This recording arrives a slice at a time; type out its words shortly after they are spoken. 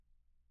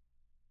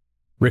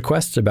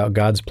Requests about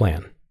God's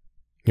plan.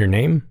 Your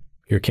name,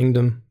 your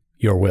kingdom,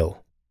 your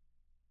will.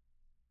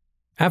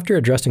 After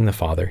addressing the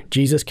Father,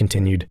 Jesus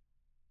continued,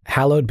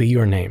 "Hallowed be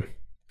your name.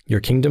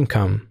 Your kingdom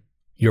come.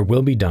 Your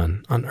will be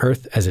done on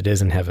earth as it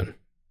is in heaven."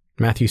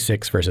 Matthew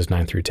 6, verses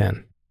 9 through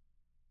 10.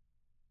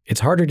 It's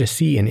harder to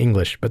see in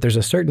English, but there's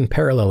a certain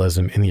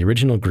parallelism in the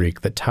original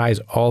Greek that ties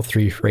all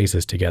three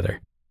phrases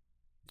together.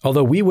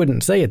 Although we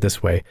wouldn't say it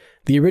this way,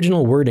 the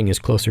original wording is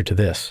closer to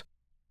this.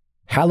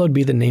 Hallowed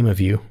be the name of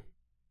you.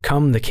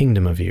 Come the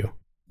kingdom of you.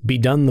 Be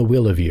done the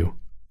will of you.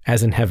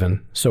 As in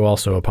heaven, so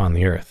also upon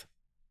the earth.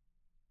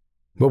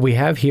 What we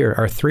have here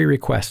are three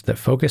requests that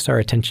focus our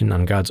attention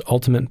on God's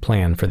ultimate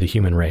plan for the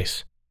human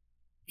race.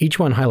 Each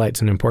one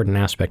highlights an important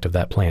aspect of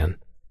that plan: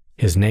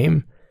 His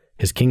name,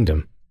 His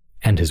kingdom,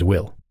 and His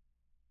will.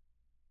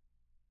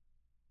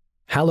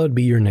 Hallowed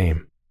be your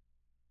name.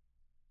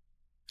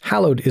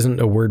 Hallowed isn't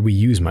a word we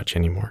use much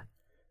anymore.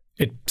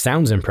 It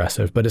sounds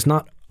impressive, but it's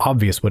not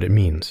obvious what it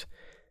means.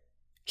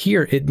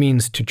 Here, it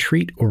means to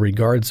treat or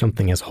regard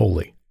something as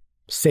holy,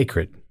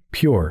 sacred,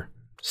 pure,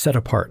 set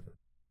apart.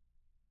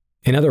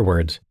 In other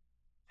words,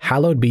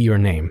 hallowed be your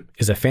name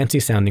is a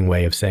fancy-sounding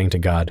way of saying to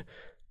God,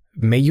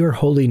 may your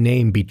holy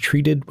name be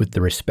treated with the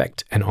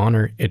respect and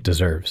honor it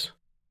deserves.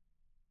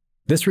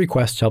 This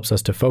request helps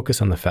us to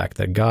focus on the fact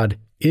that God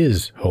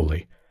is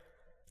holy,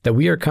 that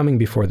we are coming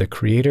before the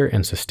Creator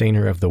and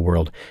Sustainer of the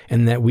world,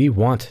 and that we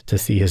want to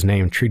see His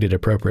name treated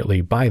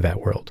appropriately by that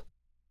world.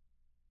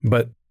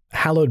 But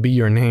hallowed be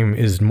your name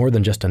is more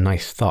than just a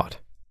nice thought.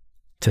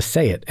 To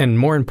say it, and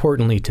more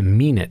importantly to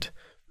mean it,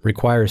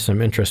 requires some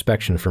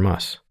introspection from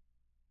us.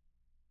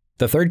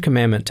 The third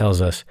commandment tells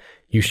us,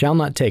 "You shall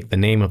not take the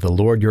name of the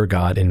Lord your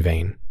God in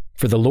vain,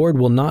 for the Lord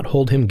will not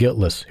hold him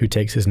guiltless who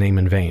takes his name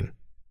in vain."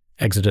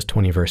 Exodus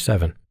 20, verse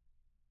 7.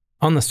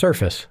 On the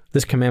surface,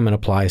 this commandment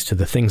applies to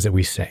the things that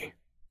we say.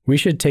 We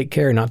should take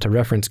care not to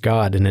reference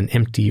God in an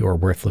empty or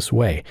worthless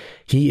way.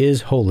 He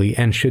is holy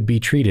and should be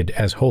treated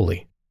as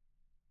holy.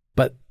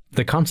 But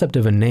the concept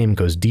of a name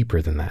goes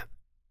deeper than that.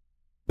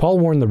 Paul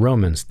warned the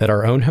Romans that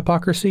our own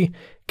hypocrisy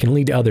can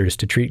lead others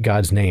to treat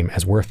God's name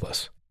as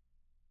worthless.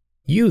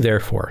 You,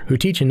 therefore, who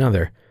teach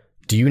another,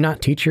 do you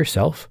not teach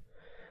yourself?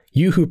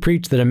 You who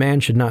preach that a man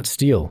should not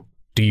steal,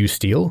 do you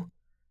steal?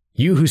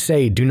 You who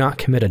say, do not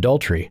commit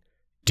adultery,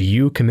 do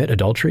you commit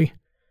adultery?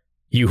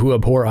 You who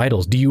abhor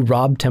idols, do you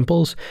rob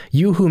temples?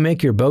 You who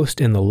make your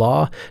boast in the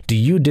law, do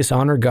you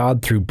dishonor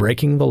God through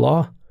breaking the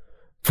law?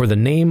 For the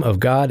name of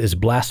God is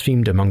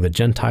blasphemed among the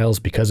Gentiles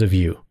because of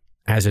you,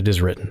 as it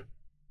is written.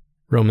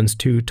 Romans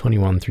 2,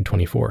 21 through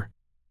 24.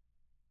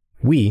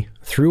 We,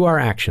 through our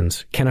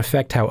actions, can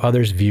affect how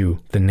others view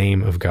the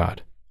name of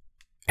God.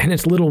 And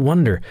it's little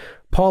wonder,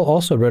 Paul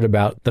also wrote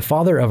about the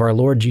Father of our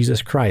Lord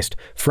Jesus Christ,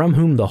 from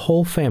whom the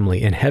whole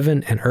family in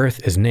heaven and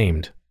earth is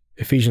named.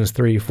 Ephesians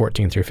 3,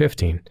 14 through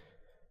 15.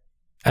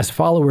 As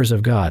followers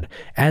of God,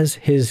 as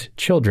His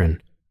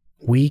children,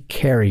 we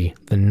carry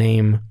the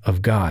name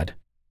of God.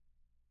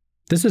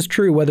 This is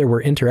true whether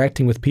we're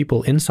interacting with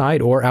people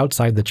inside or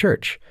outside the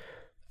church.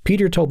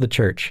 Peter told the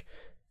church,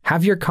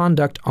 "Have your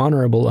conduct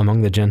honorable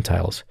among the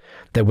Gentiles,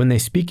 that when they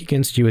speak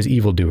against you as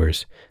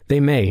evildoers, they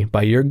may,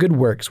 by your good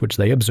works which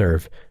they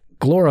observe,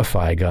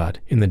 glorify God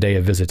in the day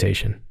of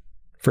visitation."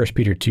 1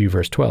 Peter 2,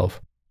 verse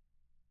 12.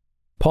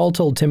 Paul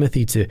told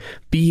Timothy to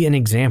be an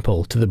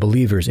example to the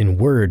believers in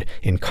word,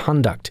 in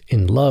conduct,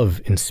 in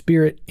love, in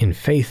spirit, in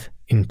faith,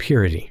 in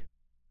purity.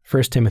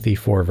 1 Timothy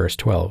 4, verse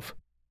 12.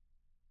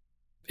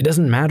 It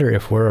doesn't matter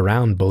if we're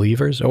around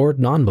believers or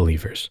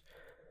non-believers.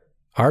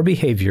 Our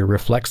behavior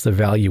reflects the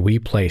value we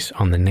place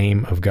on the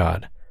name of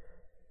God.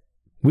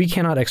 We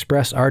cannot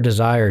express our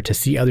desire to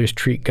see others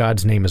treat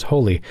God's name as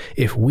holy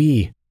if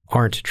we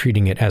aren't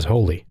treating it as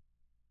holy.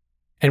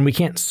 And we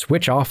can't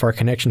switch off our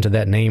connection to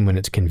that name when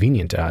it's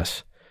convenient to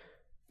us.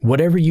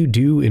 Whatever you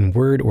do in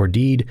word or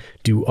deed,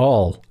 do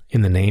all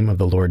in the name of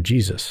the Lord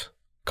Jesus.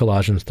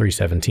 Colossians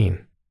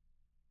 3:17.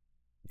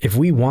 If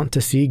we want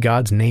to see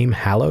God's name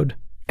hallowed,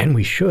 and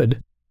we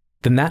should,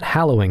 then that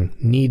hallowing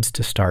needs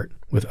to start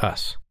with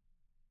us.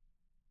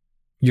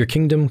 Your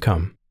kingdom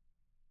come.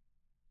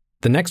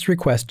 The next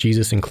request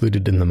Jesus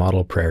included in the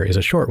model prayer is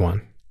a short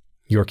one.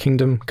 Your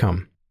kingdom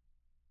come.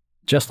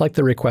 Just like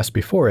the request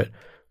before it,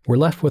 we're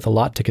left with a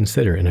lot to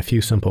consider in a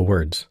few simple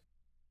words.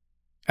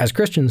 As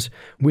Christians,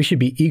 we should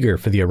be eager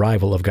for the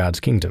arrival of God's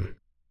kingdom.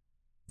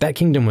 That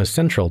kingdom was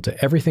central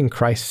to everything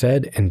Christ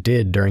said and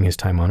did during his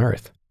time on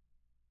earth.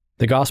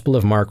 The Gospel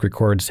of Mark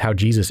records how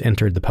Jesus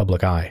entered the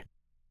public eye.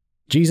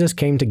 Jesus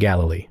came to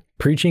Galilee,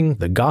 preaching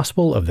the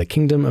gospel of the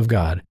kingdom of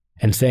God,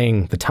 and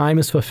saying, "The time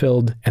is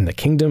fulfilled, and the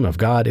kingdom of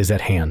God is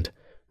at hand.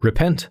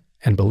 Repent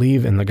and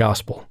believe in the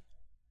gospel."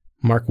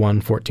 Mark 1,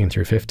 14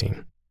 through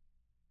 15.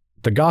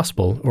 The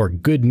gospel, or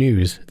good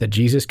news, that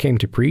Jesus came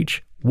to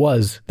preach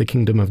was the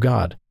kingdom of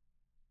God.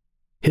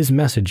 His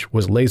message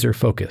was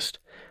laser-focused.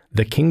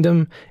 The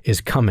kingdom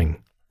is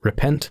coming.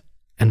 Repent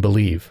and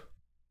believe.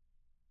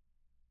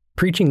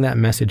 Preaching that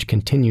message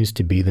continues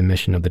to be the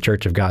mission of the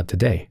Church of God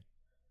today.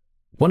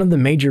 One of the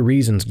major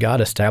reasons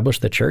God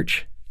established the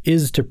church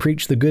is to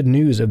preach the good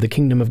news of the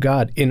kingdom of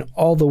God in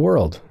all the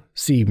world.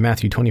 See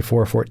Matthew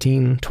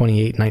 24:14,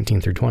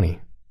 28:19 through 20.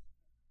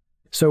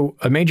 So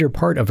a major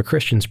part of a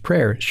Christian's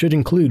prayer should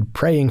include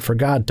praying for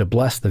God to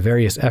bless the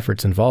various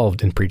efforts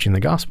involved in preaching the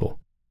gospel.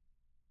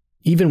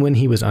 Even when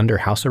he was under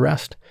house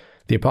arrest,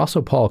 the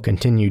Apostle Paul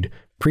continued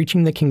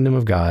preaching the kingdom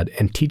of God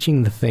and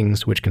teaching the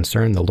things which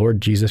concern the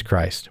Lord Jesus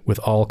Christ with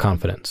all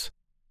confidence.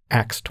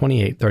 Acts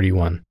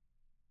 28:31.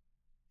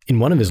 In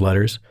one of his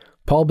letters,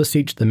 Paul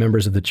beseeched the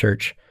members of the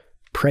church,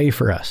 "Pray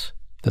for us,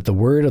 that the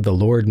word of the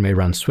Lord may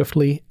run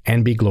swiftly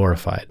and be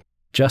glorified,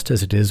 just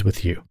as it is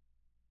with you."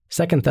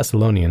 2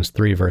 Thessalonians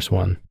 3 verse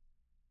 1.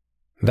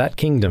 That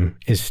kingdom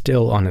is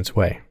still on its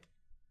way.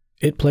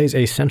 It plays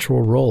a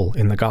central role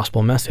in the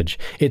gospel message.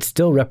 It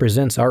still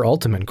represents our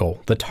ultimate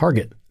goal, the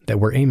target that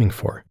we're aiming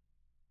for.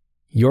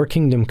 Your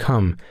kingdom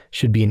come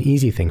should be an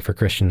easy thing for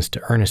Christians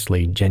to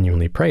earnestly,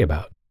 genuinely pray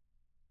about.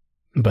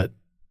 But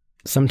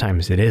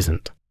sometimes it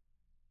isn't.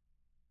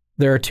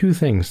 There are two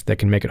things that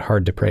can make it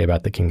hard to pray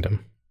about the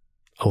kingdom: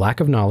 a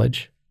lack of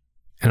knowledge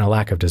and a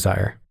lack of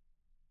desire.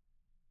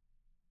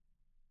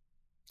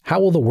 How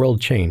will the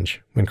world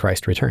change when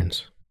Christ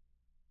returns?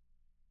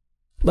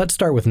 Let's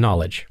start with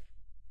knowledge.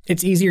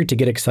 It's easier to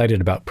get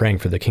excited about praying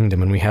for the kingdom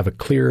when we have a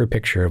clearer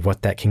picture of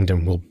what that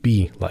kingdom will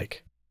be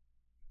like.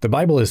 The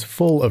Bible is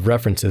full of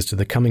references to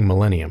the coming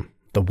millennium,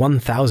 the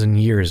 1,000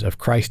 years of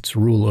Christ's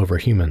rule over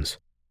humans,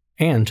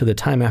 and to the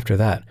time after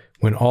that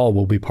when all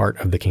will be part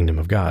of the kingdom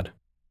of God.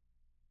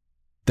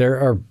 There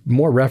are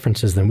more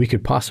references than we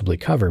could possibly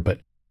cover, but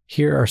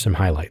here are some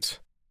highlights.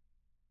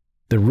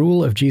 The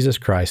rule of Jesus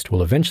Christ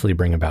will eventually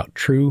bring about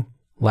true,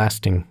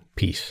 lasting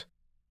peace.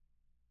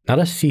 Not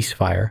a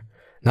ceasefire,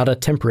 not a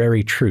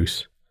temporary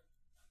truce,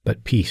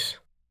 but peace.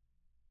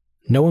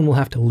 No one will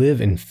have to live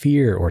in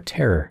fear or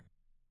terror.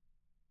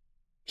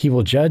 He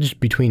will judge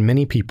between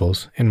many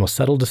peoples and will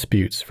settle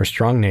disputes for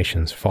strong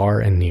nations far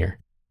and near.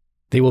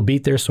 They will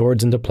beat their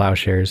swords into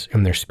plowshares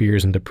and their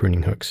spears into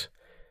pruning hooks.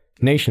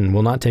 Nation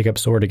will not take up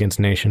sword against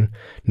nation,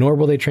 nor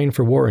will they train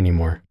for war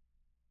anymore.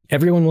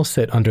 Everyone will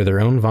sit under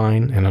their own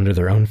vine and under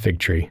their own fig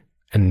tree,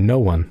 and no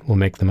one will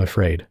make them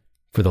afraid,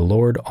 for the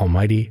Lord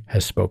Almighty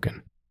has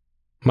spoken.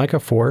 Micah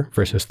 4,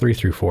 verses 3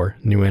 through 4,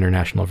 New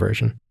International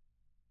Version.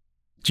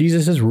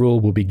 Jesus' rule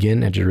will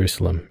begin at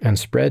Jerusalem and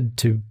spread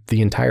to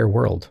the entire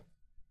world.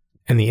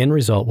 And the end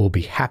result will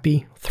be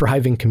happy,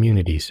 thriving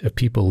communities of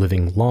people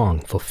living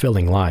long,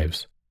 fulfilling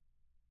lives.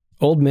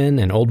 Old men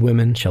and old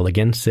women shall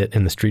again sit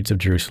in the streets of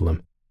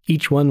Jerusalem,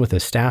 each one with a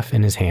staff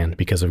in his hand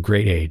because of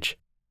great age.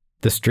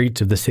 The streets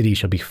of the city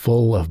shall be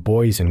full of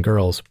boys and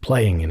girls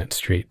playing in its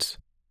streets.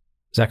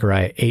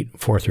 Zechariah 8,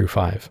 4 through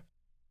 5.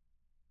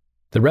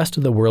 The rest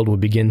of the world will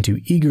begin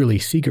to eagerly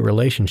seek a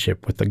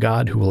relationship with the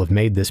God who will have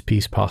made this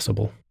peace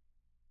possible.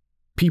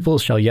 People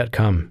shall yet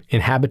come,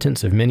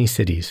 inhabitants of many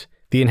cities.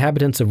 The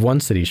inhabitants of one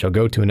city shall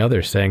go to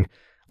another, saying,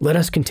 "Let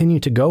us continue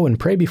to go and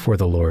pray before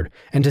the Lord,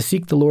 and to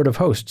seek the Lord of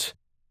hosts.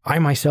 I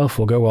myself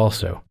will go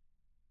also."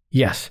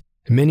 Yes,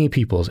 many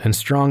peoples and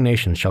strong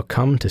nations shall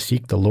come to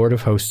seek the Lord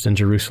of hosts in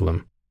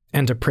Jerusalem,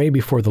 and to pray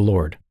before the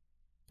Lord.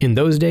 In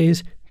those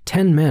days,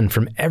 10 men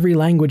from every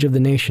language of the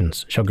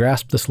nations shall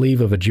grasp the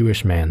sleeve of a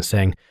Jewish man,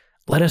 saying,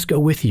 "Let us go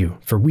with you,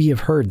 for we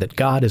have heard that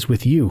God is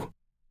with you."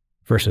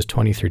 Verses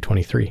 20 through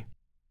 23.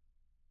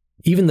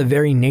 Even the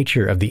very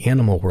nature of the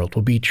animal world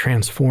will be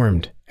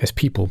transformed as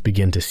people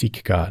begin to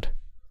seek God.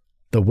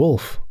 The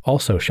wolf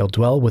also shall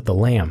dwell with the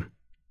lamb,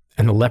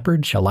 and the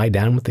leopard shall lie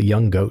down with the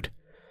young goat,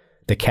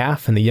 the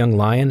calf and the young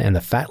lion and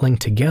the fatling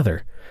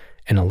together,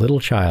 and a little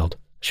child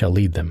shall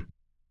lead them.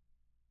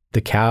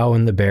 The cow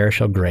and the bear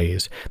shall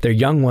graze, their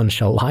young ones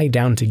shall lie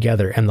down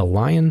together, and the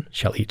lion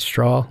shall eat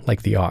straw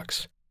like the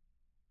ox.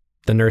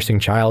 The nursing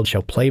child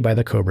shall play by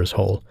the cobra's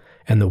hole,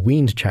 and the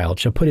weaned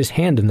child shall put his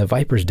hand in the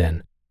viper's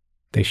den.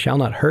 They shall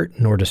not hurt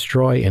nor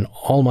destroy in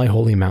all my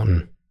holy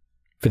mountain,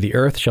 for the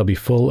earth shall be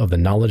full of the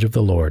knowledge of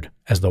the Lord,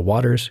 as the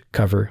waters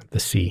cover the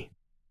sea.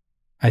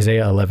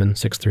 Isaiah 11,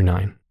 6 through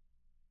 9.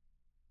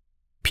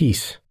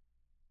 Peace,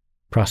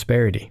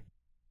 prosperity,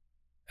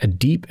 a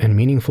deep and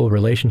meaningful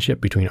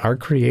relationship between our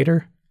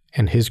Creator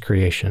and His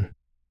creation.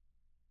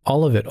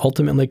 All of it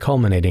ultimately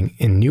culminating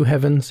in new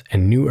heavens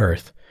and new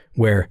earth,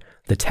 where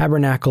the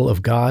tabernacle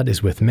of God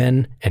is with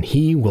men, and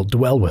He will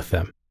dwell with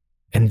them,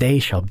 and they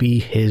shall be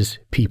His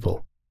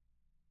people.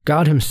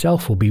 God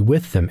Himself will be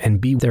with them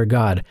and be their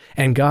God,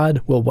 and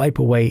God will wipe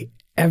away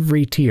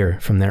every tear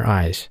from their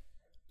eyes.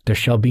 There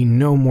shall be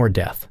no more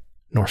death,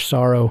 nor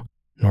sorrow,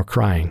 nor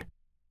crying.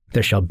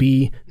 There shall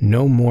be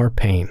no more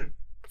pain,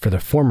 for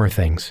the former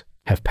things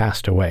have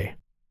passed away.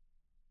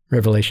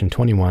 Revelation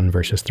 21,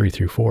 verses 3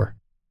 through 4.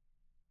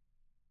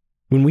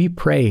 When we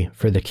pray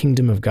for the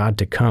kingdom of God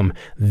to come,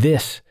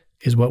 this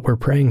is what we're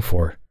praying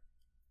for.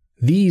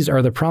 These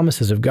are the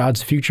promises of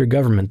God's future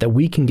government that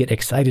we can get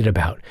excited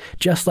about,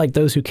 just like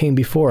those who came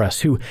before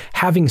us, who,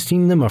 having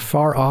seen them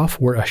afar off,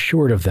 were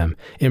assured of them,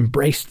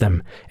 embraced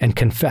them, and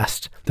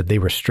confessed that they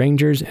were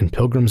strangers and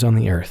pilgrims on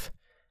the earth.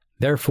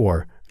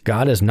 Therefore,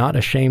 God is not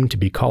ashamed to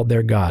be called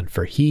their God,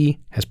 for He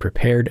has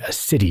prepared a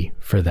city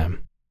for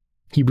them.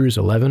 Hebrews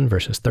 11,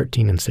 verses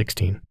 13 and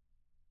 16.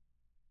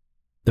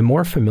 The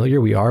more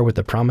familiar we are with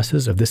the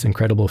promises of this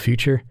incredible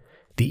future,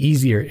 the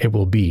easier it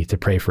will be to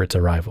pray for its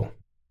arrival.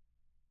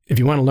 If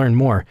you want to learn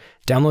more,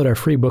 download our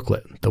free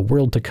booklet, The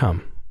World to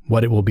Come,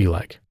 What It Will Be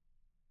Like.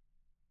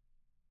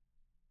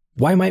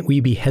 Why might we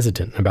be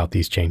hesitant about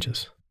these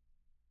changes?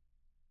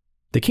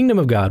 The kingdom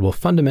of God will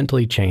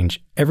fundamentally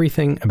change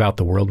everything about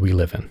the world we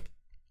live in.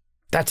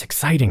 That's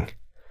exciting.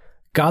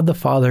 God the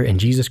Father and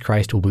Jesus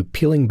Christ will be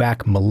peeling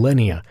back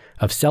millennia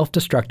of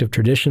self-destructive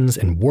traditions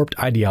and warped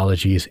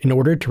ideologies in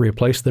order to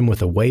replace them with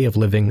a way of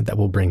living that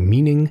will bring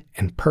meaning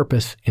and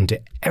purpose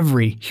into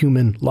every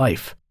human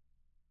life.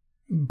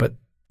 But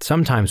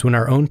sometimes when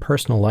our own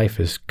personal life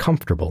is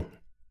comfortable,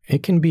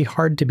 it can be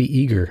hard to be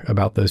eager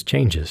about those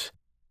changes.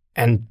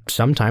 And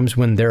sometimes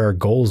when there are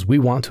goals we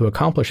want to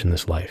accomplish in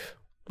this life,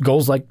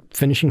 goals like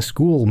finishing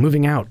school,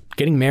 moving out,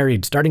 getting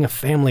married, starting a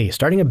family,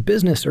 starting a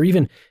business, or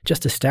even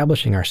just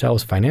establishing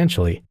ourselves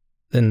financially,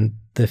 then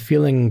the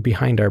feeling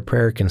behind our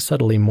prayer can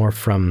subtly morph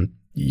from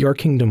 "your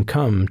kingdom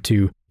come"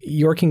 to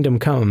 "your kingdom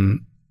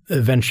come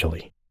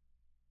eventually,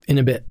 in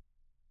a bit,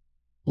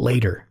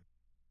 later,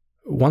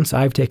 once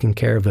I've taken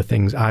care of the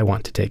things I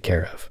want to take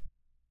care of."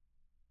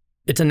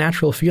 It's a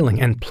natural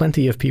feeling, and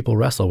plenty of people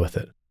wrestle with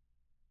it.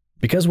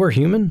 Because we're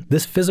human,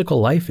 this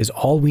physical life is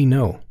all we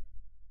know.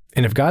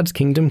 And if God's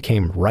kingdom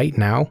came right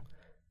now,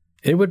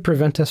 it would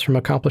prevent us from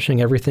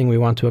accomplishing everything we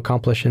want to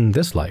accomplish in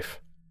this life.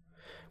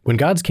 When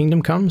God's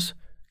kingdom comes,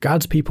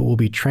 God's people will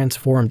be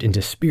transformed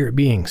into spirit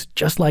beings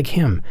just like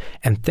Him,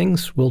 and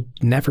things will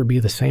never be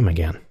the same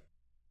again.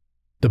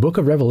 The book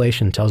of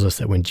Revelation tells us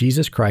that when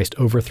Jesus Christ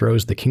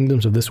overthrows the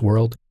kingdoms of this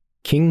world,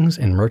 kings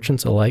and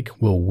merchants alike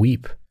will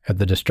weep at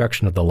the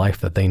destruction of the life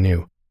that they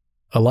knew,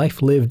 a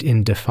life lived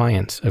in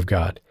defiance of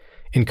God,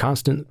 in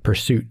constant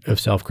pursuit of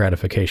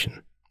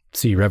self-gratification.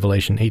 See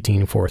Revelation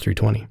 18,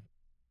 4-20.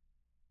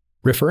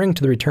 Referring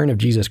to the return of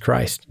Jesus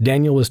Christ,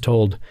 Daniel was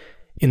told,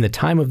 "In the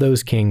time of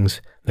those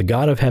kings, the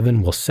God of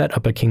heaven will set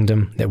up a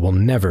kingdom that will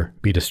never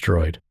be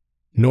destroyed,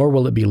 nor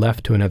will it be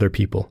left to another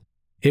people.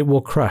 It will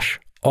crush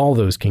all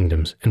those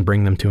kingdoms and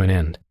bring them to an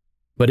end,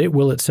 but it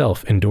will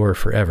itself endure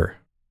forever."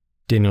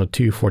 Daniel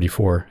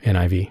 2:44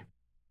 NIV.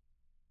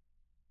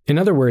 In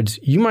other words,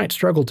 you might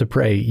struggle to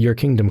pray, "Your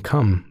kingdom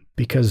come,"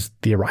 because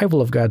the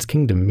arrival of God's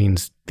kingdom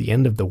means the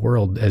end of the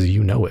world as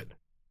you know it.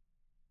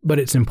 But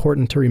it's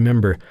important to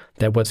remember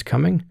that what's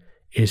coming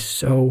is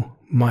so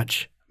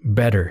much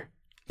better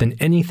than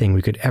anything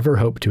we could ever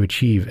hope to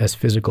achieve as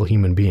physical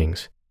human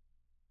beings.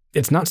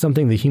 It's not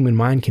something the human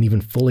mind can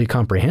even fully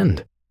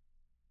comprehend.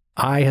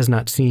 Eye has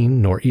not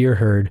seen, nor ear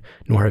heard,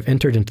 nor have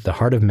entered into the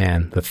heart of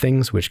man the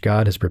things which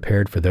God has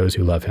prepared for those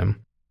who love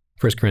Him.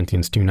 1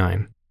 Corinthians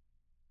 2:9.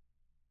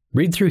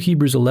 Read through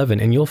Hebrews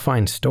 11 and you'll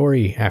find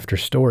story after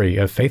story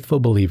of faithful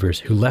believers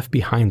who left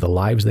behind the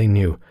lives they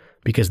knew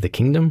because the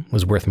kingdom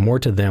was worth more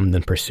to them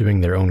than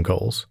pursuing their own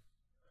goals.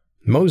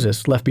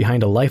 Moses left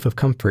behind a life of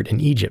comfort in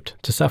Egypt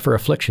to suffer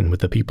affliction with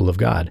the people of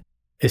God,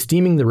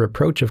 esteeming the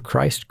reproach of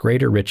Christ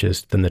greater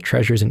riches than the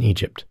treasures in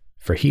Egypt,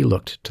 for he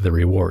looked to the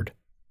reward.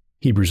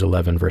 Hebrews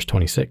 11, verse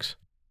 26.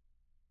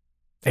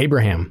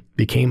 Abraham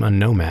became a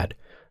nomad,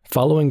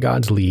 following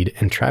God's lead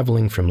and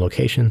traveling from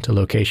location to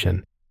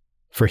location,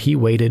 for he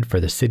waited for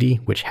the city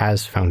which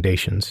has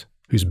foundations,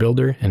 whose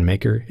builder and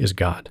maker is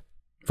God.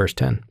 Verse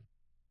 10.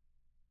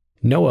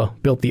 Noah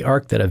built the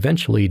ark that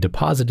eventually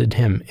deposited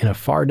him in a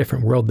far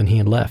different world than he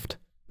had left,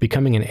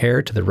 becoming an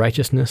heir to the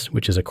righteousness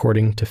which is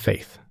according to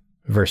faith.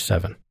 Verse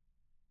 7.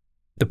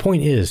 The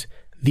point is,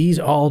 these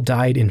all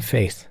died in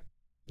faith,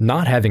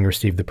 not having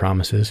received the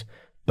promises,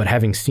 but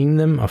having seen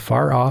them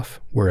afar off,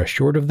 were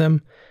assured of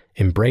them,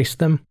 embraced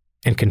them,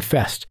 and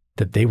confessed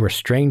that they were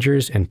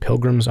strangers and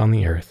pilgrims on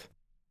the earth.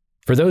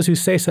 For those who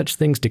say such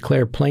things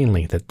declare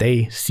plainly that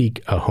they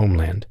seek a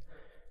homeland.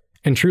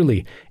 And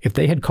truly, if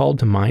they had called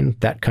to mind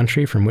that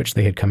country from which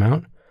they had come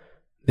out,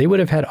 they would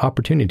have had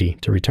opportunity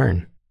to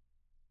return.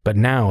 But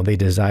now they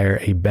desire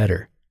a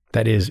better,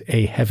 that is,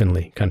 a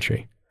heavenly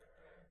country.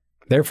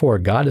 Therefore,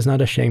 God is not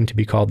ashamed to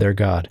be called their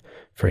God,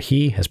 for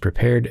He has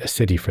prepared a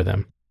city for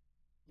them.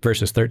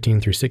 Verses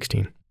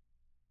 13-16.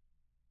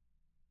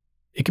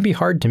 It can be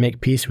hard to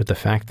make peace with the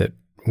fact that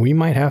we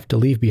might have to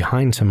leave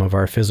behind some of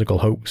our physical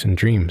hopes and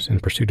dreams in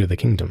pursuit of the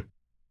kingdom.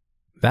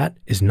 That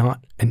is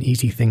not an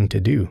easy thing to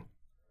do.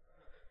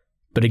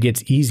 But it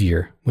gets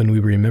easier when we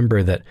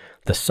remember that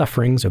the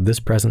sufferings of this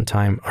present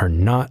time are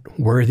not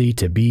worthy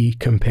to be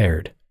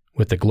compared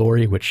with the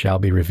glory which shall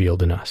be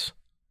revealed in us.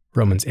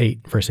 Romans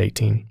 8, verse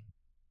 18.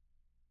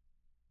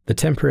 The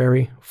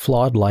temporary,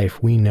 flawed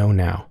life we know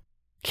now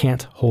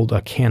can't hold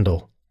a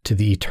candle to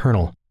the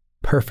eternal,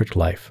 perfect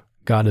life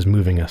God is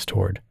moving us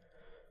toward.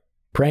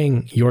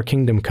 Praying, "Your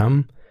kingdom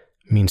come,"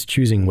 means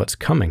choosing what's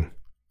coming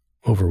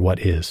over what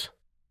is.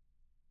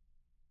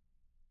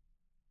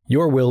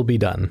 Your will be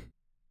done.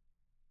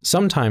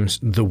 Sometimes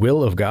the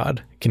will of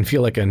God can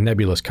feel like a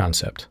nebulous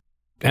concept,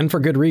 and for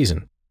good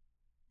reason.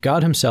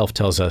 God Himself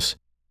tells us,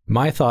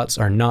 "My thoughts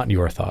are not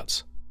your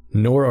thoughts,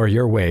 nor are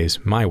your ways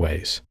my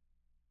ways.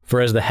 For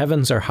as the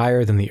heavens are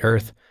higher than the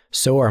earth,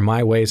 so are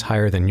my ways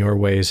higher than your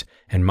ways,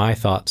 and my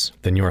thoughts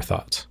than your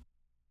thoughts.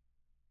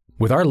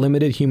 With our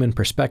limited human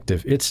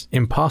perspective, it's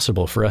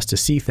impossible for us to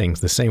see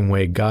things the same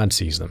way God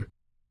sees them.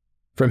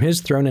 From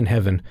his throne in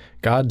heaven,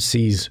 God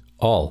sees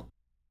all.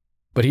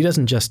 But he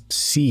doesn't just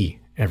see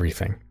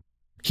everything.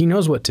 He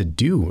knows what to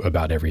do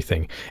about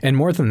everything, and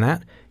more than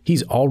that,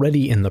 he's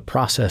already in the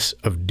process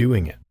of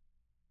doing it.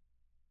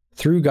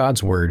 Through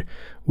God's word,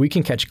 we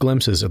can catch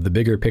glimpses of the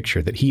bigger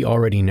picture that he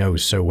already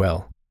knows so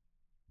well.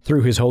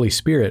 Through his Holy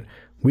Spirit,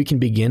 we can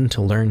begin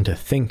to learn to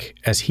think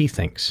as he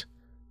thinks,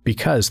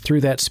 because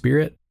through that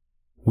Spirit,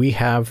 we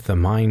have the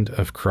mind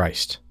of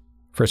Christ.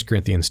 1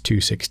 Corinthians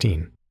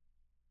 2:16.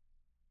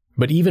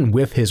 But even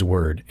with his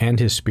word and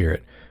his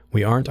Spirit,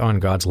 we aren't on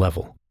God's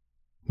level.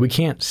 We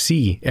can't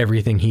see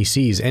everything he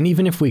sees, and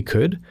even if we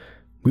could,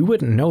 we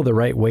wouldn't know the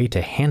right way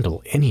to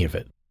handle any of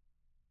it.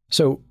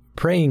 So,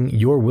 praying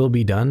your will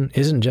be done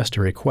isn't just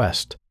a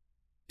request.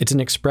 It's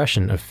an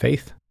expression of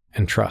faith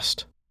and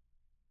trust.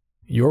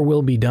 Your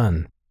will be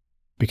done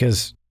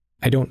because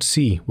I don't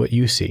see what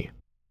you see.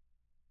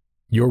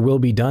 Your will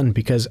be done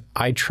because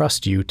I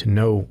trust you to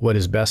know what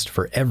is best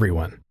for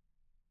everyone.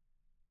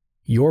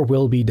 Your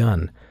will be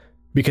done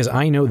because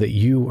I know that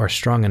you are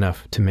strong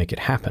enough to make it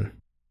happen.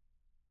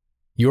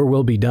 Your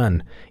will be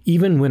done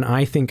even when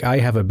I think I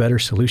have a better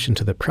solution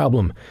to the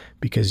problem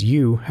because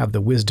you have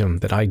the wisdom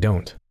that I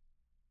don't.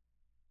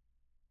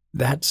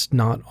 That's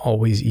not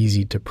always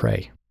easy to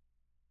pray.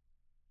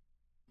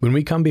 When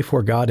we come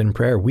before God in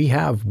prayer, we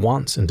have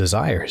wants and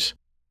desires.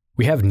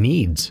 We have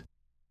needs.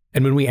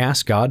 And when we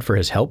ask God for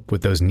his help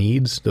with those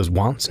needs, those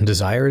wants and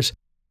desires,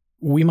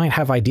 we might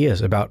have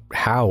ideas about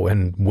how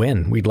and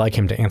when we'd like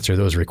him to answer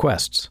those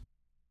requests.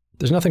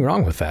 There's nothing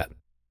wrong with that.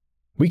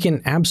 We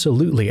can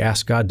absolutely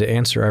ask God to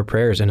answer our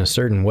prayers in a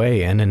certain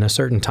way and in a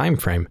certain time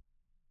frame.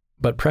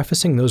 But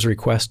prefacing those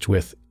requests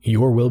with,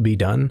 "Your will be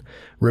done,"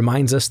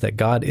 reminds us that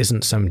God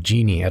isn't some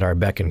genie at our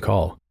beck and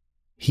call.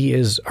 He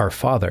is our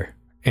Father,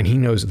 and he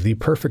knows the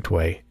perfect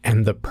way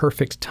and the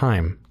perfect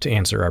time to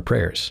answer our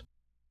prayers.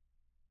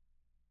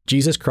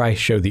 Jesus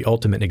Christ showed the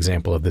ultimate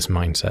example of this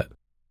mindset.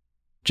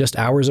 Just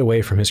hours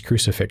away from his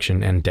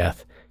crucifixion and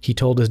death, he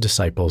told his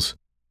disciples,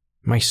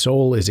 "My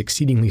soul is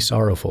exceedingly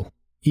sorrowful,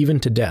 even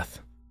to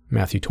death,"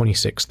 Matthew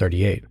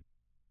 26:38.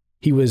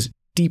 He was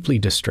deeply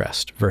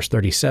distressed, verse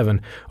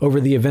 37, over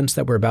the events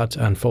that were about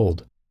to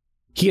unfold.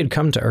 He had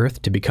come to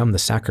earth to become the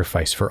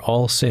sacrifice for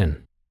all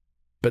sin,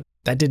 but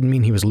that didn't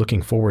mean he was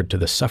looking forward to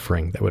the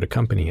suffering that would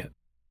accompany it.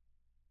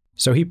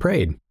 So he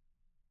prayed,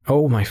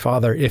 "Oh, my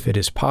Father, if it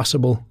is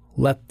possible,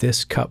 let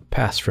this cup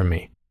pass from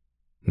me.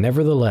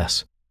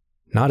 Nevertheless,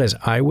 not as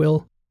I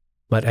will,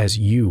 but as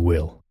you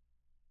will."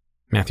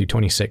 Matthew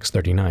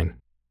 26:39.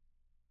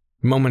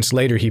 Moments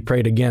later, he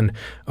prayed again,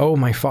 "Oh,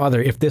 my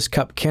Father, if this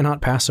cup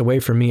cannot pass away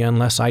from me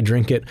unless I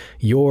drink it,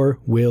 your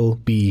will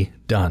be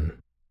done."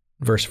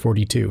 Verse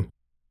 42.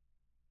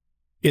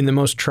 In the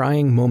most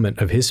trying moment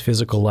of his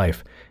physical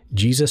life,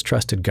 Jesus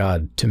trusted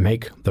God to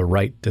make the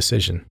right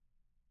decision,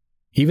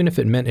 even if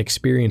it meant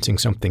experiencing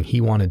something he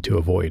wanted to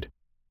avoid.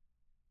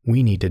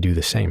 We need to do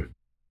the same.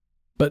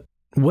 But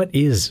what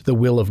is the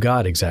will of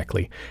God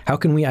exactly? How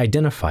can we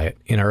identify it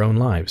in our own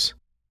lives?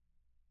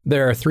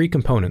 There are 3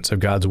 components of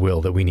God's will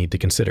that we need to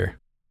consider.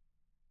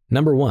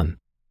 Number 1,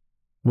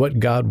 what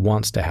God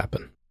wants to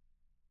happen.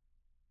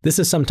 This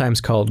is sometimes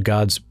called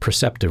God's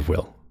preceptive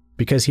will,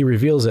 because he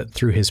reveals it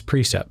through his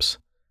precepts,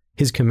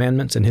 his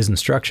commandments and his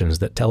instructions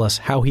that tell us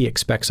how he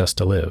expects us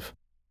to live.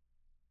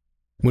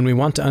 When we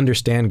want to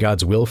understand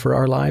God's will for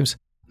our lives,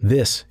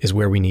 this is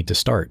where we need to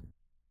start.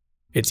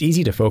 It's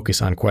easy to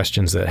focus on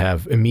questions that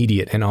have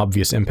immediate and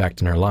obvious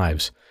impact in our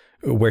lives.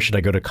 Where should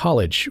I go to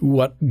college?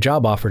 What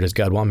job offer does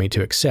God want me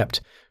to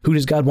accept? Who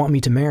does God want me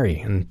to marry?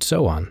 And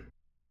so on.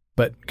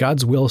 But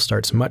God's will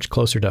starts much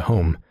closer to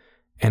home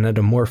and at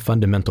a more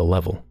fundamental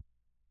level.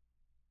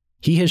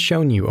 He has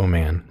shown you, O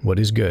man, what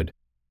is good.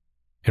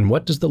 And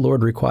what does the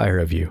Lord require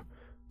of you,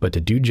 but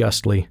to do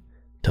justly,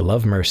 to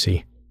love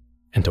mercy,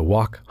 and to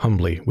walk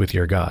humbly with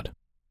your God?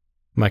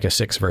 Micah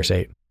 6, verse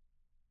 8.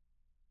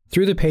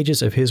 Through the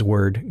pages of his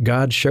word,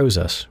 God shows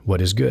us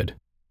what is good.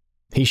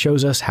 He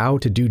shows us how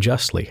to do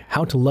justly,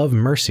 how to love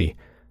mercy,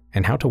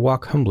 and how to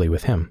walk humbly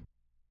with him.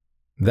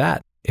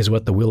 That is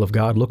what the will of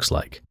God looks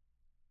like.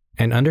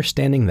 And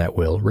understanding that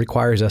will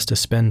requires us to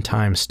spend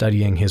time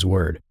studying his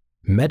word,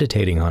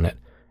 meditating on it,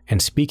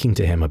 and speaking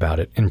to him about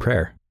it in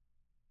prayer.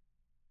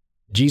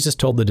 Jesus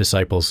told the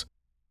disciples,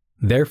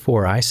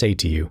 "Therefore I say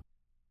to you,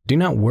 do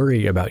not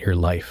worry about your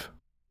life,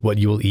 what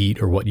you will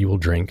eat or what you will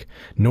drink,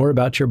 nor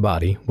about your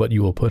body, what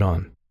you will put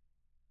on.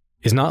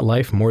 Is not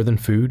life more than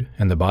food,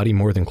 and the body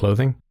more than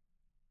clothing?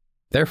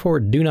 Therefore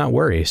do not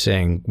worry,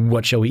 saying,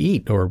 what shall we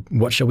eat, or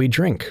what shall we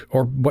drink,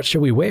 or what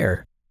shall we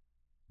wear?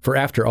 For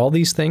after all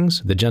these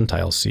things the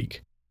Gentiles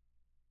seek.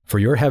 For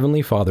your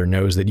heavenly Father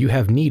knows that you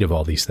have need of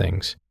all these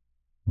things.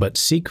 But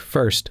seek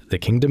first the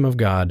kingdom of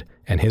God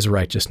and his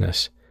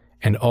righteousness,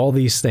 and all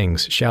these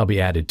things shall be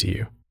added to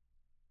you.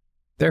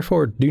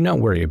 Therefore do not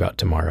worry about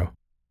tomorrow,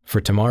 for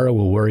tomorrow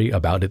will worry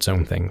about its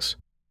own things.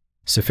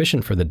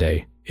 Sufficient for the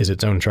day is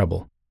its own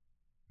trouble.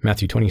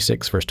 Matthew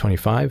 26, verse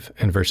 25,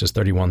 and verses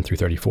 31 through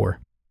 34.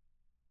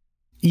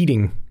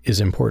 Eating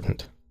is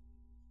important.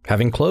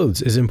 Having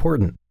clothes is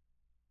important.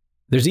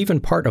 There's even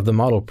part of the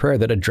model prayer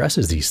that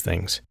addresses these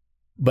things.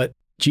 But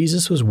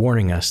Jesus was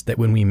warning us that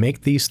when we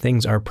make these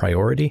things our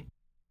priority,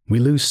 we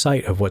lose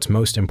sight of what's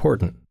most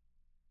important.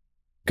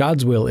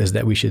 God's will is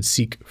that we should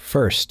seek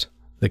first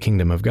the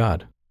kingdom of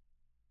God.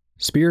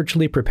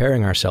 Spiritually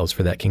preparing ourselves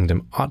for that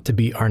kingdom ought to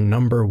be our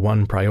number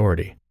one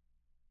priority.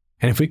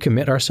 And if we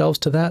commit ourselves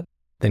to that,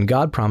 then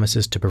God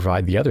promises to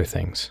provide the other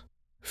things: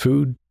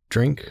 food,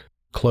 drink,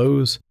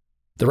 clothes,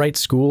 the right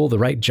school, the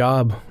right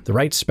job, the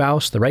right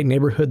spouse, the right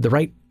neighborhood, the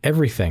right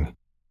everything.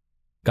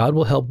 God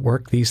will help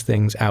work these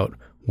things out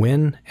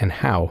when and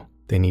how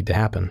they need to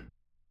happen.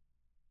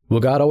 Will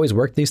God always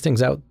work these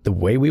things out the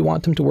way we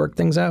want Him to work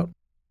things out?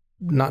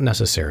 Not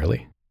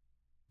necessarily.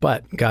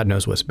 But God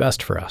knows what's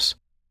best for us,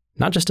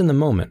 not just in the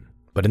moment,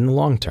 but in the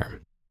long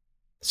term.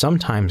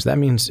 Sometimes that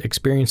means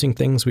experiencing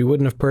things we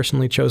wouldn't have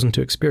personally chosen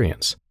to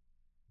experience.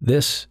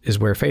 This is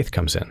where faith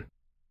comes in.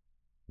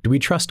 Do we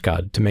trust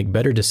God to make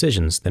better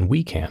decisions than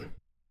we can?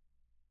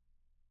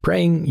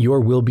 Praying "Your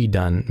will be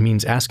done"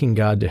 means asking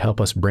God to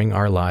help us bring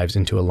our lives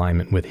into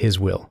alignment with His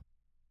will,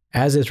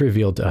 as is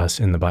revealed to us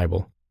in the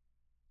Bible.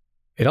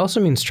 It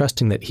also means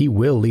trusting that He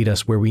will lead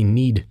us where we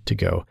need to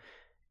go,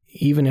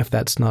 even if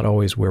that's not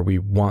always where we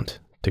want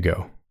to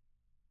go.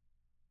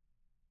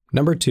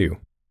 Number 2,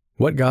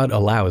 what God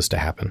allows to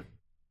happen.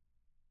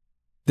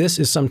 This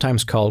is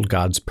sometimes called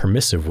God's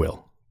permissive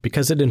will,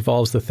 because it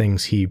involves the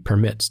things He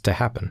permits to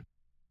happen.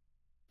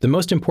 The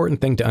most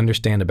important thing to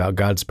understand about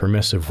God's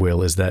permissive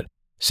will is that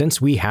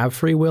since we have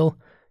free will,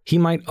 He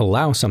might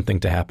allow something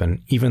to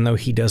happen even though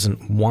He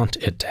doesn't want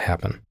it to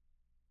happen.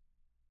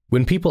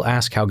 When people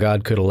ask how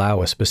God could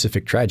allow a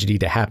specific tragedy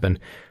to happen,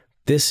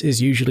 this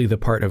is usually the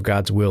part of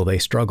God's will they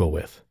struggle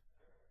with.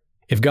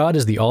 If God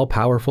is the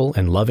all-powerful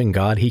and loving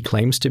God He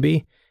claims to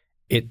be,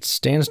 it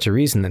stands to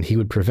reason that He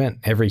would prevent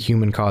every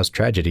human-caused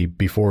tragedy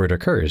before it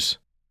occurs.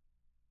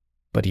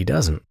 But He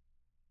doesn't.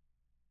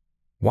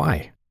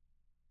 Why?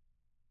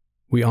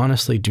 We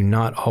honestly do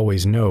not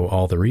always know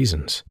all the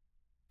reasons.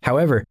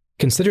 However,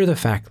 consider the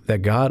fact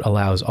that God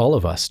allows all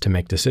of us to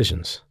make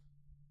decisions.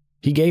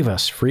 He gave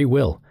us free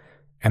will,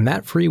 and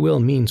that free will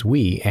means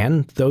we,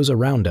 and those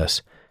around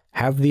us,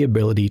 have the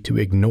ability to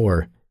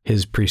ignore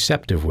His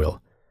preceptive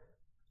will.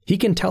 He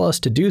can tell us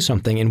to do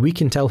something, and we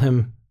can tell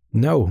Him,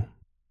 "No,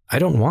 I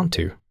don't want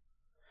to."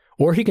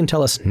 Or He can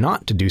tell us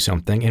not to do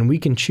something, and we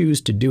can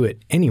choose to do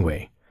it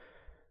anyway.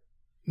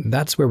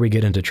 That's where we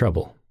get into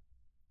trouble.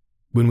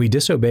 When we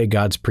disobey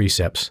God's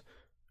precepts,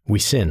 we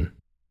sin.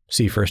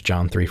 See 1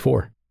 John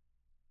 3:4.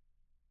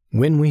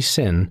 When we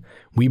sin,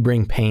 we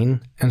bring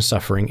pain and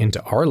suffering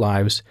into our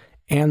lives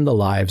and the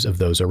lives of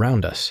those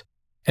around us.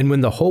 And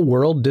when the whole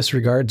world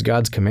disregards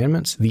God's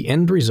commandments, the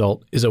end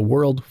result is a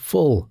world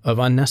full of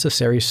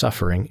unnecessary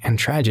suffering and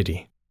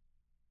tragedy.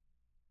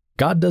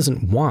 God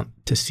doesn't want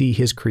to see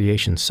His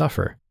creation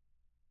suffer,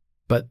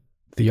 but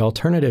the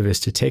alternative is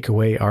to take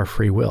away our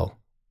free will,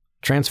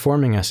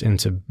 transforming us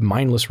into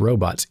mindless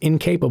robots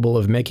incapable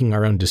of making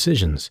our own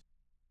decisions.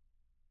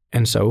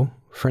 And so,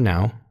 for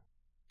now,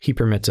 He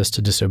permits us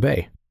to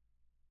disobey.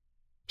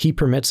 He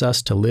permits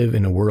us to live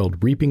in a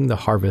world reaping the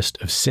harvest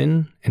of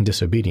sin and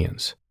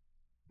disobedience.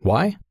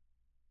 Why?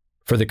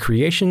 For the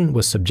creation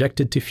was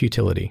subjected to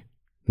futility,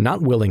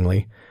 not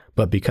willingly,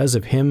 but because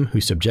of Him who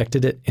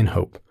subjected it in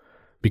hope,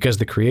 because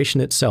the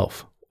creation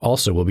itself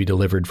also will be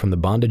delivered from the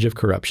bondage of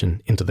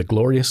corruption into the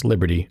glorious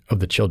liberty of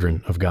the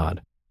children of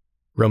God.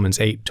 Romans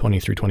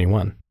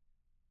 8:20-21.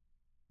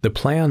 The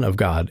plan of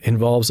God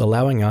involves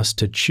allowing us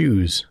to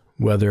choose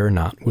whether or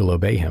not we'll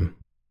obey Him.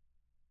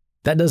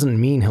 That doesn't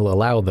mean He'll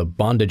allow the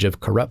bondage of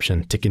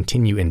corruption to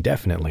continue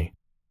indefinitely.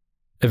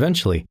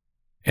 Eventually,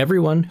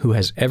 everyone who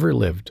has ever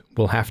lived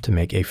will have to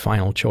make a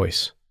final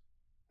choice.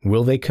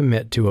 Will they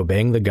commit to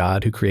obeying the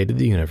God who created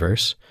the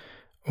universe,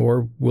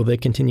 or will they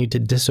continue to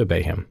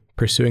disobey Him,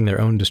 pursuing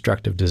their own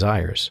destructive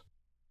desires?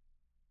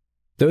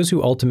 Those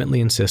who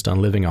ultimately insist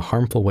on living a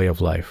harmful way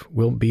of life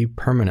will be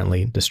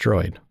permanently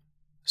destroyed.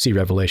 See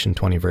Revelation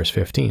 20, verse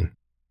 15.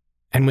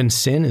 And when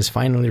sin is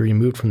finally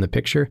removed from the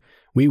picture,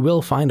 we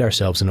will find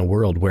ourselves in a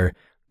world where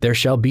there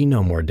shall be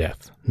no more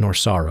death, nor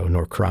sorrow,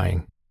 nor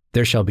crying.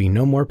 There shall be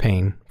no more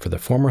pain, for the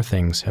former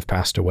things have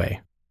passed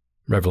away.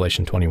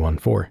 Revelation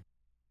 21:4.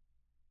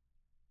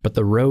 But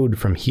the road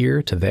from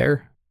here to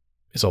there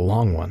is a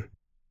long one.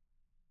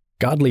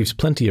 God leaves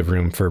plenty of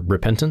room for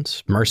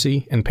repentance,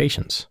 mercy, and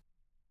patience.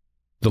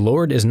 The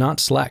Lord is not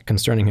slack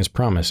concerning His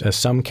promise, as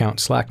some count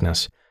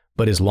slackness,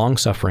 but is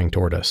long-suffering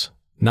toward us,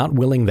 not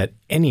willing that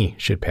any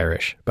should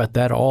perish, but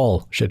that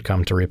all should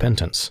come to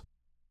repentance.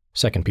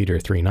 2 Peter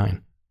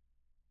 3:9.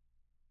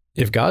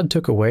 If God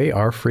took away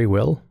our free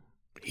will,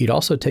 He'd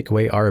also take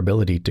away our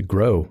ability to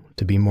grow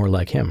to be more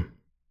like Him.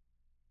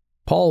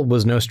 Paul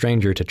was no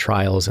stranger to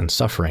trials and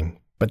suffering,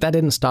 but that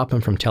didn't stop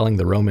him from telling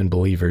the Roman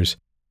believers,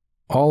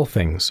 "All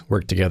things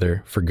work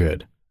together for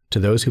good, to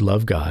those who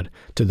love God,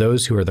 to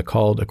those who are the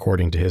called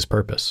according to His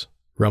purpose."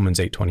 Romans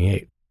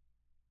 8:28.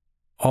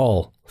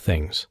 All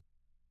things.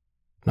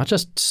 Not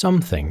just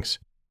some things.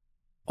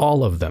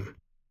 All of them.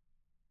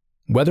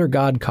 Whether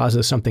God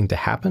causes something to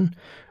happen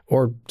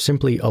or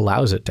simply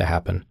allows it to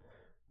happen,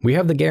 we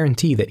have the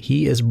guarantee that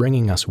He is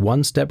bringing us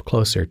one step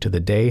closer to the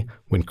day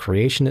when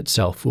creation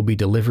itself will be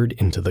delivered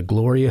into the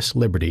glorious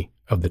liberty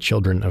of the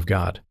children of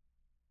God.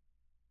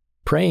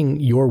 Praying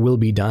 "Your will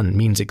be done"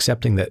 means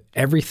accepting that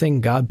everything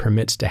God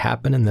permits to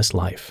happen in this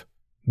life,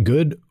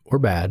 good or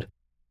bad,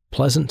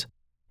 pleasant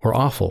or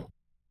awful,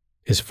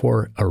 is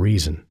for a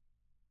reason.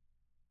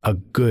 A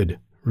good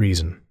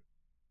reason.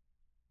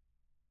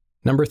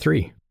 Number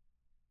 3,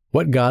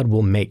 what God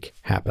will make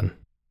happen.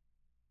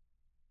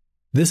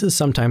 This is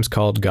sometimes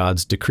called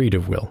God's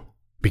decretive will,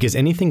 because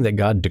anything that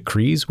God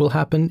decrees will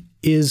happen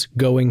is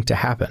going to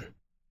happen.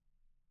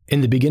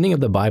 In the beginning of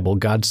the Bible,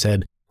 God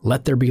said,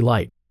 "Let there be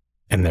light,"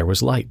 and there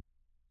was light.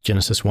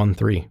 Genesis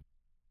 1:3.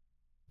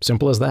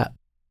 Simple as that.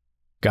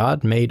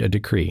 God made a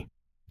decree.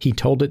 He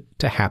told it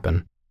to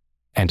happen,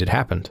 and it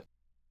happened.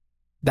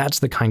 That's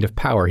the kind of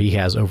power He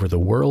has over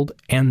the world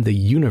and the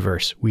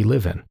universe we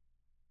live in.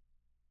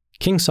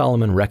 King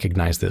Solomon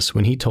recognized this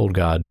when he told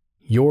God,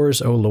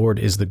 "Yours, O Lord,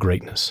 is the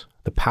greatness,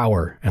 the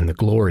power and the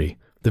glory,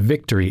 the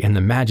victory and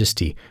the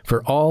majesty,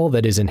 for all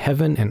that is in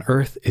heaven and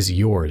earth is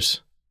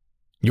yours.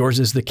 Yours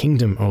is the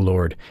kingdom, O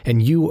Lord,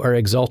 and you are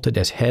exalted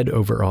as head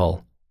over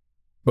all.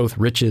 Both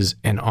riches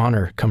and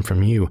honor come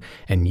from you,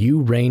 and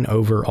you reign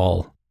over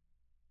all.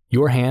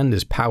 Your hand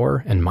is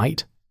power and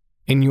might.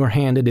 In your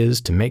hand it is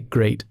to make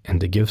great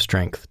and to give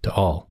strength to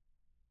all."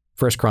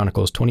 1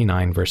 Chronicles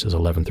 29, verses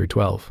 11 through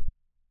 12.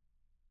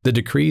 The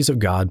decrees of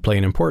God play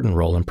an important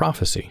role in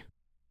prophecy.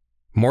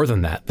 More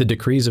than that, the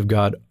decrees of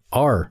God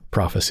are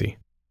prophecy.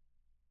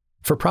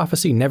 For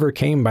prophecy never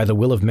came by the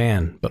will of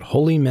man, but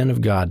holy men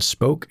of God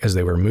spoke as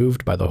they were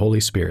moved by the Holy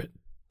Spirit.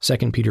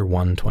 2 Peter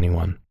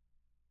 1:21.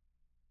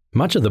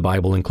 Much of the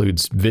Bible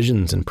includes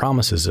visions and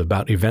promises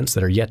about events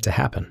that are yet to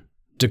happen,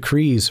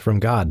 decrees from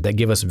God that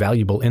give us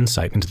valuable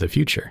insight into the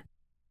future.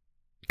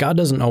 God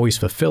doesn't always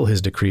fulfill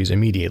His decrees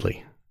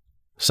immediately.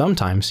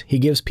 Sometimes He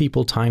gives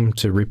people time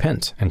to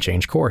repent and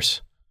change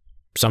course.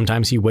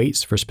 Sometimes He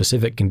waits for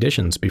specific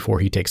conditions before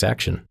He takes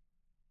action.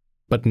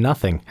 But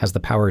nothing has the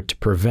power to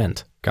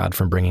prevent God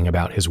from bringing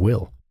about His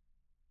will.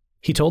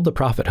 He told the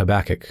prophet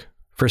Habakkuk,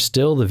 "For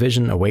still the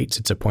vision awaits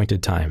its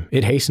appointed time.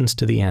 It hastens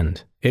to the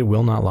end. It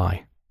will not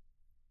lie.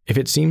 If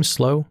it seems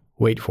slow,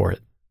 wait for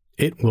it.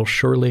 It will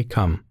surely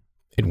come.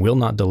 It will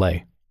not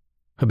delay."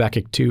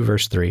 Habakkuk 2,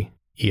 verse 3,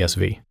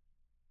 ESV.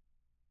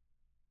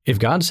 If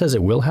God says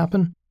it will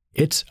happen,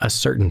 it's a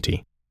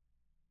certainty.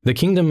 The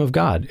kingdom of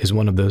God is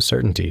one of those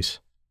certainties.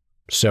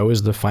 So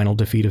is the final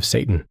defeat of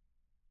Satan.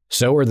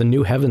 So are the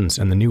new heavens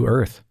and the new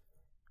earth.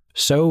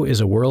 So is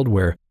a world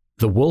where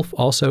the wolf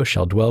also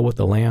shall dwell with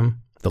the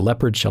lamb, the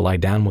leopard shall lie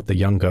down with the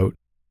young goat,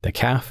 the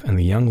calf and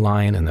the young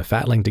lion and the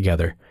fatling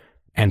together,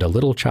 and a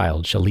little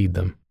child shall lead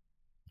them.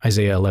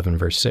 Isaiah 11,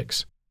 verse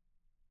 6.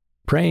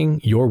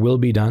 Praying "Your will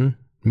be done"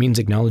 means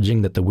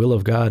acknowledging that the will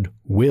of God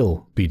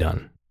will be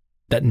done,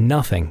 that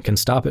nothing can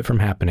stop it from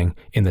happening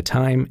in the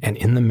time and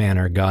in the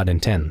manner God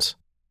intends.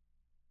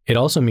 It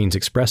also means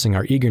expressing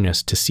our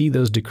eagerness to see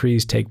those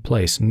decrees take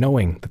place,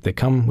 knowing that they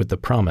come with the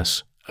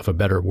promise of a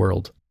better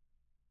world.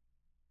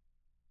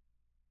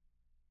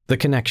 The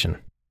connection.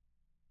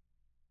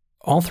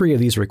 All three of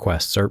these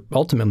requests are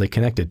ultimately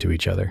connected to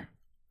each other.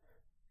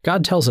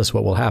 God tells us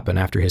what will happen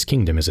after His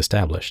kingdom is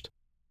established.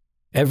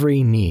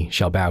 "Every knee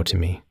shall bow to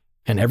me,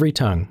 and every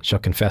tongue shall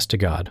confess to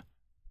God."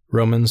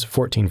 Romans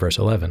 14, verse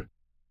 11.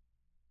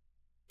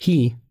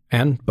 He,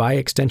 and by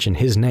extension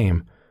His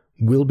name,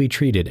 will be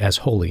treated as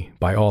holy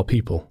by all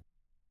people.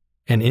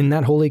 And in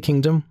that holy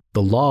kingdom,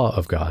 the law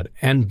of God,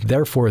 and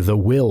therefore the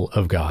will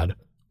of God,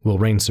 will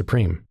reign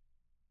supreme.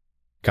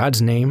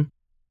 God's name,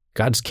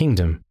 God's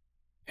kingdom,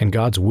 and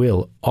God's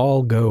will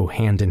all go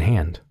hand in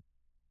hand.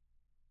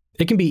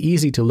 It can be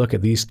easy to look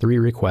at these three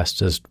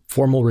requests as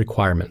formal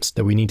requirements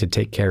that we need to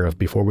take care of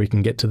before we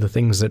can get to the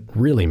things that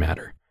really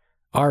matter,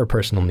 our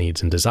personal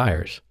needs and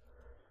desires.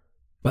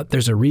 But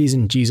there's a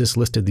reason Jesus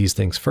listed these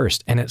things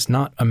first, and it's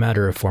not a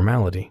matter of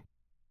formality.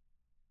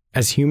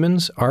 As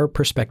humans, our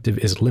perspective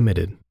is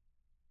limited.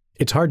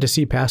 It's hard to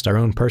see past our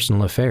own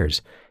personal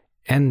affairs,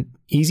 and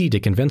easy to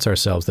convince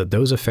ourselves that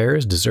those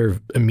affairs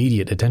deserve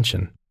immediate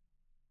attention.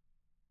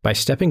 By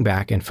stepping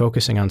back and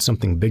focusing on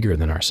something bigger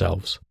than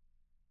ourselves,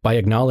 by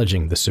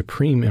acknowledging the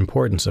supreme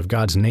importance of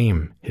God's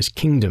name, His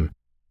kingdom,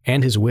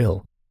 and His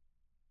will,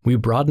 we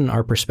broaden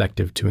our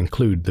perspective to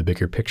include the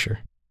bigger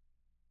picture.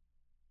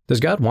 Does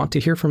God want to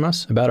hear from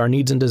us about our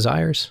needs and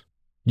desires?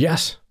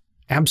 Yes,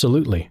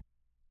 absolutely.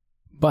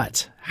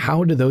 But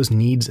how do those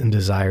needs and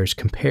desires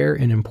compare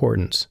in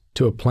importance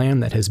to a plan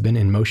that has been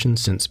in motion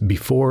since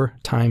before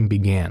time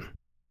began?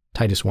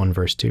 Titus 1,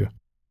 verse 2.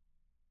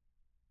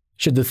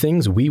 Should the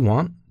things we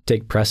want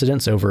take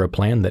precedence over a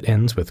plan that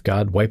ends with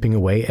God wiping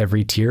away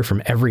every tear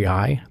from every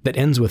eye, that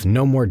ends with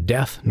no more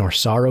death, nor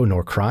sorrow,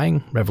 nor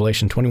crying?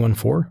 Revelation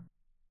 21:4?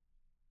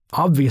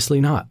 Obviously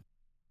not.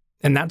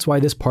 And that's why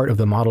this part of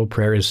the model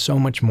prayer is so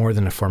much more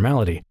than a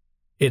formality.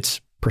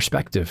 It's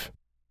perspective.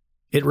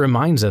 It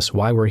reminds us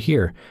why we're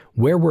here,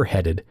 where we're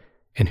headed,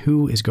 and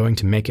who is going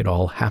to make it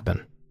all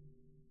happen.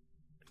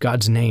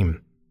 God's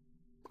name,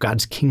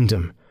 God's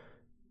kingdom,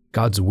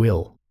 God's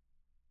will.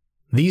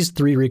 These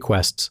three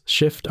requests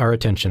shift our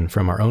attention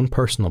from our own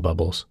personal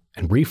bubbles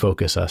and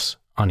refocus us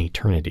on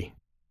eternity.